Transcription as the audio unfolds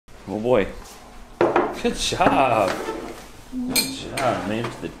Oh boy. Good job. Good job. Made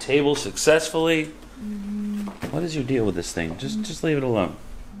it to the table successfully. What is your deal with this thing? Just leave it alone.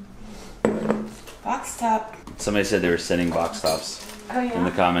 Box top. Somebody said they were sending box tops. Oh yeah? In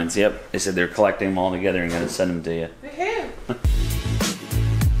the comments. Yep. They said they're collecting them all together and going to send them to you. Woohoo!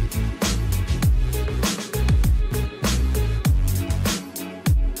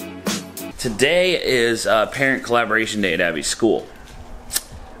 Today is parent collaboration day at Abby's school.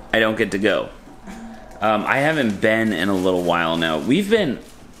 I don't get to go. I haven't been in a little while now. We've been,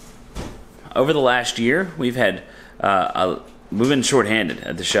 over the last year, we've had, we've been shorthanded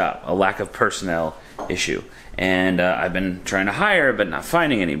at the shop, a lack of personnel issue. And I've been trying to hire, but not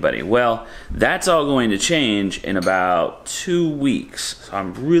finding anybody. Well, that's all going to change in about 2 weeks. So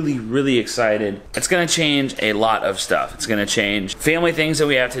I'm really, really excited. It's gonna change a lot of stuff. It's gonna change family things that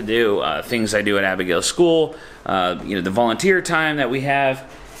we have to do, things I do at Abigail's school, you know, the volunteer time that we have,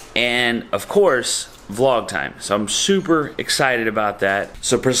 and of course, vlog time. So I'm super excited about that.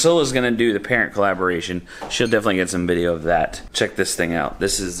 So Priscilla's gonna do the parent collaboration. She'll definitely get some video of that. Check this thing out.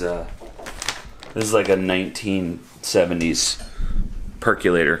 This is like a 1970s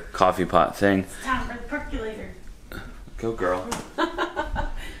percolator coffee pot thing. It's time for the percolator. Go girl.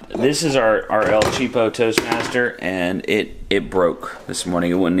 This is our El Cheapo Toastmaster, and it broke this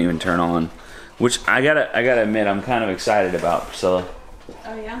morning. It wouldn't even turn on, which I gotta admit I'm kind of excited about, Priscilla.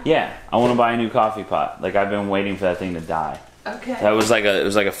 Oh yeah? Yeah, I want to buy a new coffee pot. Like I've been waiting for that thing to die. Okay. That was like it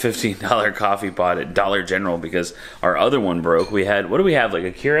was like a $15 coffee pot at Dollar General because our other one broke. We had, what do we have, like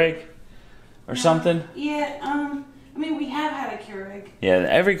a Keurig or something? Yeah, I mean we have had a Keurig. Yeah,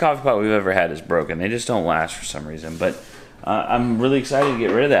 every coffee pot we've ever had is broken. They just don't last for some reason. But I'm really excited to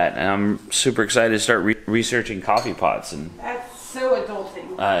get rid of that, and I'm super excited to start researching coffee pots. And That's so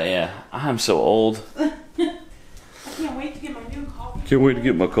adulting. yeah, I'm so old. I can't wait to get my new coffee. Can't wait to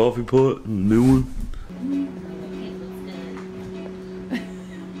get my coffee pot, a new one.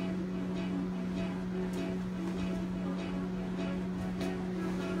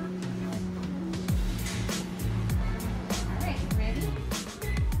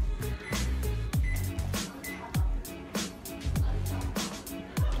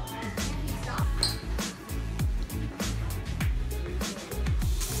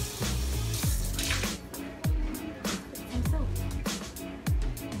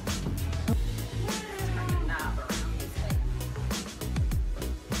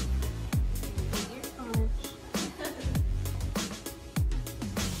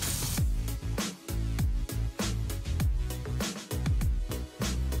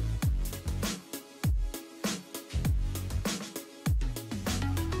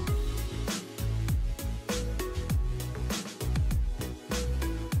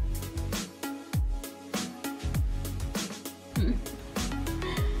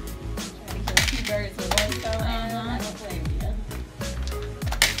 Birds with one stone. I don't blame you.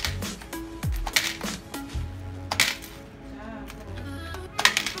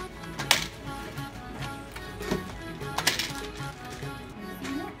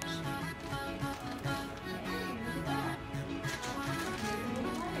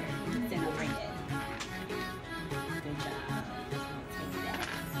 Then we'll bring it. Good job.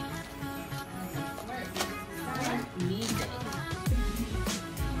 Music.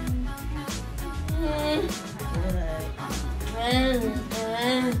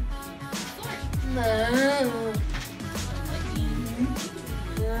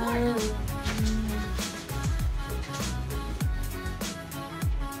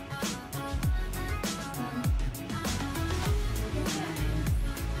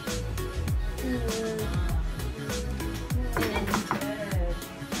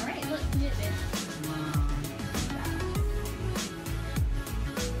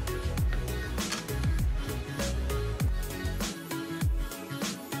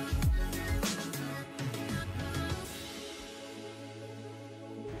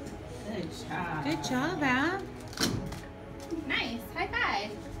 Good job, Ab. Nice. High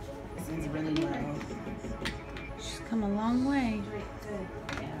five. This is really low. She's come a long way.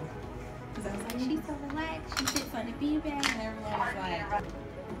 Yeah. Because I was like, she's so relaxed. She sits on the beanbag, and everyone was like,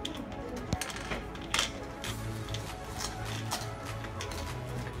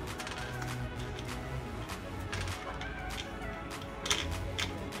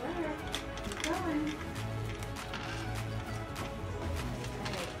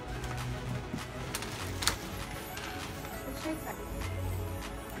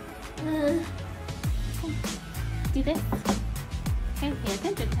 do this. Okay, pay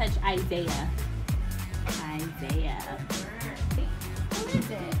attention. Touch Isaiah. Isaiah. Who is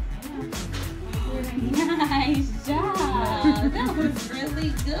it? I know. Nice job. That was really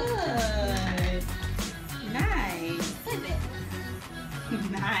good. Nice.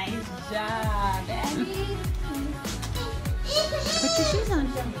 Nice job, Abby. Put your shoes on.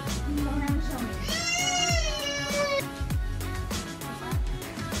 Good.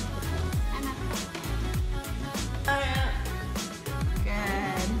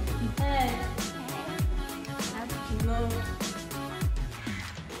 Head. Low.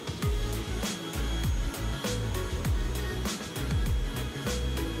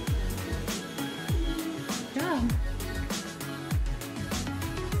 Good job.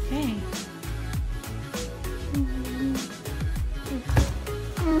 Okay.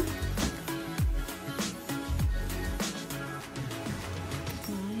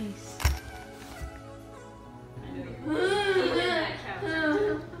 Nice.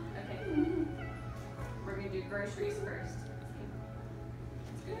 We're gonna do groceries first.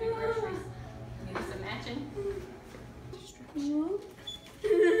 Let's go do groceries. Need some matching.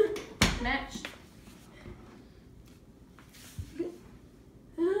 Match.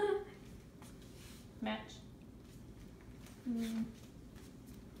 Match.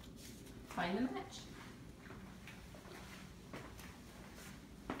 Find the match.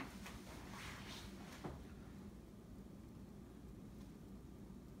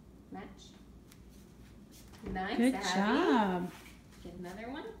 Match. Nice. Good Abby. job. Get another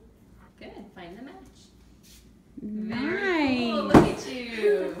one. Good. Find the match. Nice. Very cool. Look at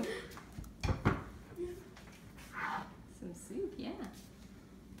you. Some soup, yeah.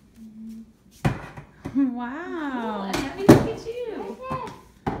 Wow. Cool. Abby, look at you.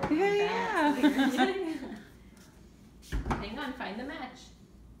 Yeah. Hang on, find the match.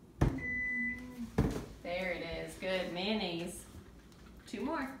 There it is. Good. Mayonnaise. 2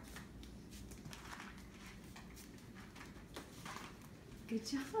 more. Good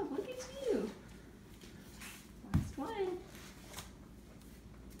job. Look at you. Last one.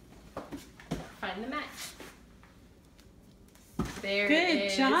 Find the match. There Good it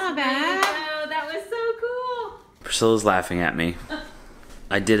is. job, There you Ab. go. That was so cool. Priscilla's laughing at me.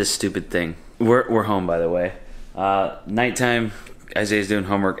 I did a stupid thing. We're home, by the way. Nighttime. Isaiah's doing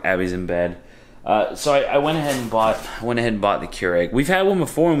homework. Abby's in bed. So I went ahead and bought the Keurig. We've had one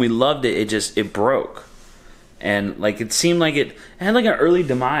before and we loved it. It broke, and like it seemed like it had like an early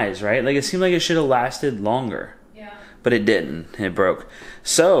demise, right? Like it seemed like it should have lasted longer. Yeah. But it didn't. It broke.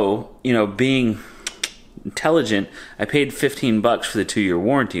 So being intelligent, I paid $15 for the 2-year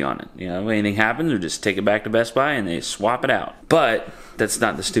warranty on it. If anything happens, we just take it back to Best Buy and they swap it out. But that's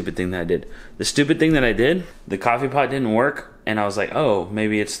not the stupid thing that I did. The stupid thing that I did, the coffee pot didn't work, and I was like, oh,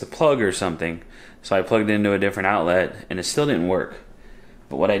 maybe it's the plug or something. So I plugged it into a different outlet, and it still didn't work.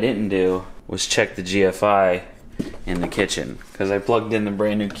 But what I didn't do was check the GFI in the kitchen, because I plugged in the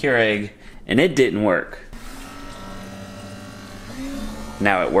brand new Keurig, and it didn't work.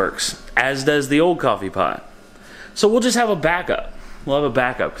 Now it works, as does the old coffee pot. So we'll just have a backup. We'll have a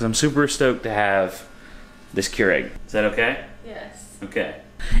backup, because I'm super stoked to have this Keurig. Is that okay? Yes. Okay.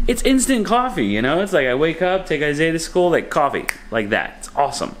 It's instant coffee, It's like I wake up, take Isaiah to school, like coffee, like that. It's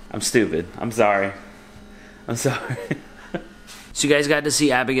awesome. I'm stupid. I'm sorry. So you guys got to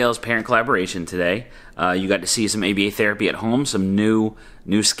see Abigail's parent collaboration today. You got to see some ABA therapy at home, some new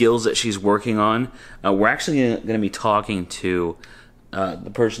skills that she's working on. We're actually going to be talking to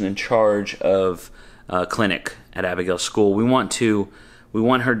the person in charge of clinic at Abigail's school. We want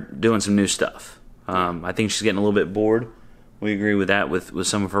her doing some new stuff. I think she's getting a little bit bored. We agree with that with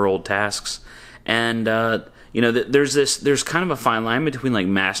some of her old tasks. And there's kind of a fine line between like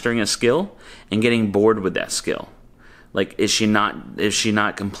mastering a skill and getting bored with that skill. Like is she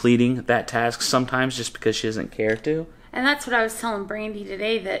not completing that task sometimes just because she doesn't care to? And that's what I was telling Brandy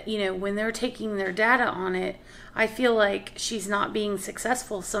today, that, when they're taking their data on it, I feel like she's not being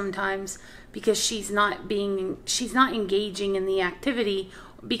successful sometimes because she's not engaging in the activity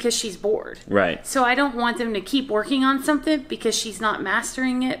because she's bored. Right. So I don't want them to keep working on something because she's not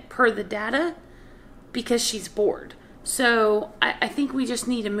mastering it per the data because she's bored. So I think we just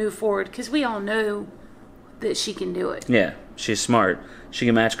need to move forward because we all know that she can do it. Yeah, she's smart. She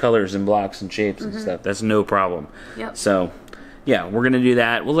can match colors and blocks and shapes and stuff. That's no problem. Yep. So, yeah, we're going to do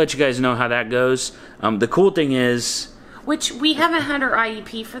that. We'll let you guys know how that goes. The cool thing is... Which we haven't had her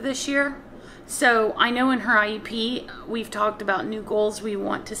IEP for this year. So I know in her IEP, we've talked about new goals we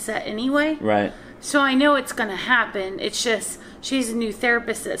want to set anyway. Right. So I know it's going to happen. It's just she's a new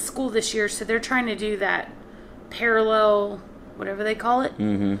therapist at school this year, so they're trying to do that parallel, whatever they call it,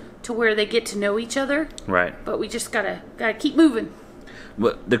 to where they get to know each other. Right. But we just gotta keep moving.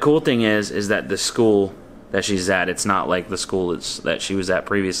 But the cool thing is that the school that she's at. It's not like the school that she was at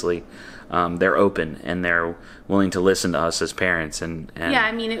previously. They're open and they're willing to listen to us as parents. And yeah,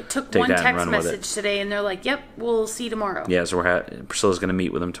 I mean, it took one text message today, and they're like, "Yep, we'll see you tomorrow." Yeah, so Priscilla's going to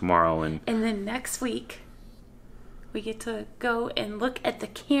meet with them tomorrow, and then next week we get to go and look at the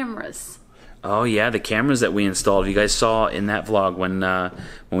cameras. Oh yeah, the cameras that we installed. You guys saw in that vlog when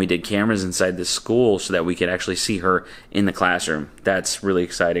we did cameras inside the school so that we could actually see her in the classroom. That's really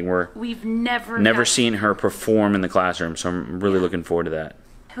exciting. We've never seen her perform in the classroom, so I'm really looking forward to that.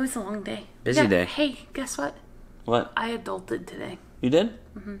 It was a long day. Busy day. Hey, guess what? What? I adulted today. You did?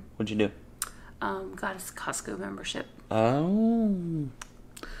 Mm-hmm. What'd you do? Got us a Costco membership. Oh.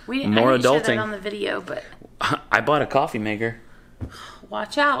 I didn't share that on the video, but I bought a coffee maker.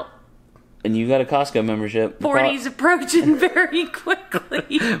 Watch out. And you got a Costco membership. 40's approaching very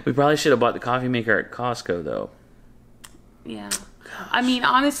quickly. We probably should have bought the coffee maker at Costco, though. Yeah. I mean,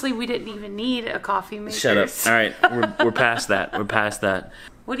 honestly, we didn't even need a coffee maker. Shut up. All right, we're past that. We're past that.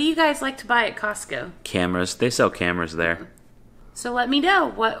 What do you guys like to buy at Costco? Cameras. They sell cameras there. So let me know.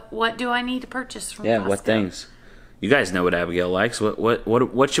 What do I need to purchase from Costco? Yeah, what things? You guys know what Abigail likes.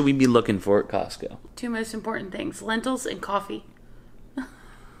 What should we be looking for at Costco? 2 most important things: lentils and coffee.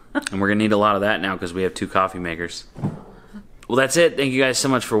 And we're going to need a lot of that now because we have 2 coffee makers. Well, that's it. Thank you guys so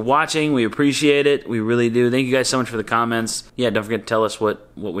much for watching. We appreciate it. We really do. Thank you guys so much for the comments. Yeah, don't forget to tell us what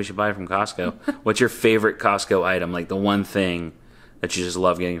we should buy from Costco. What's your favorite Costco item? Like the one thing that you just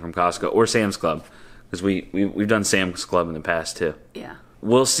love getting from Costco or Sam's Club. Because we've done Sam's Club in the past too. Yeah.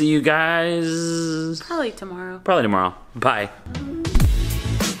 We'll see you guys probably tomorrow. Bye.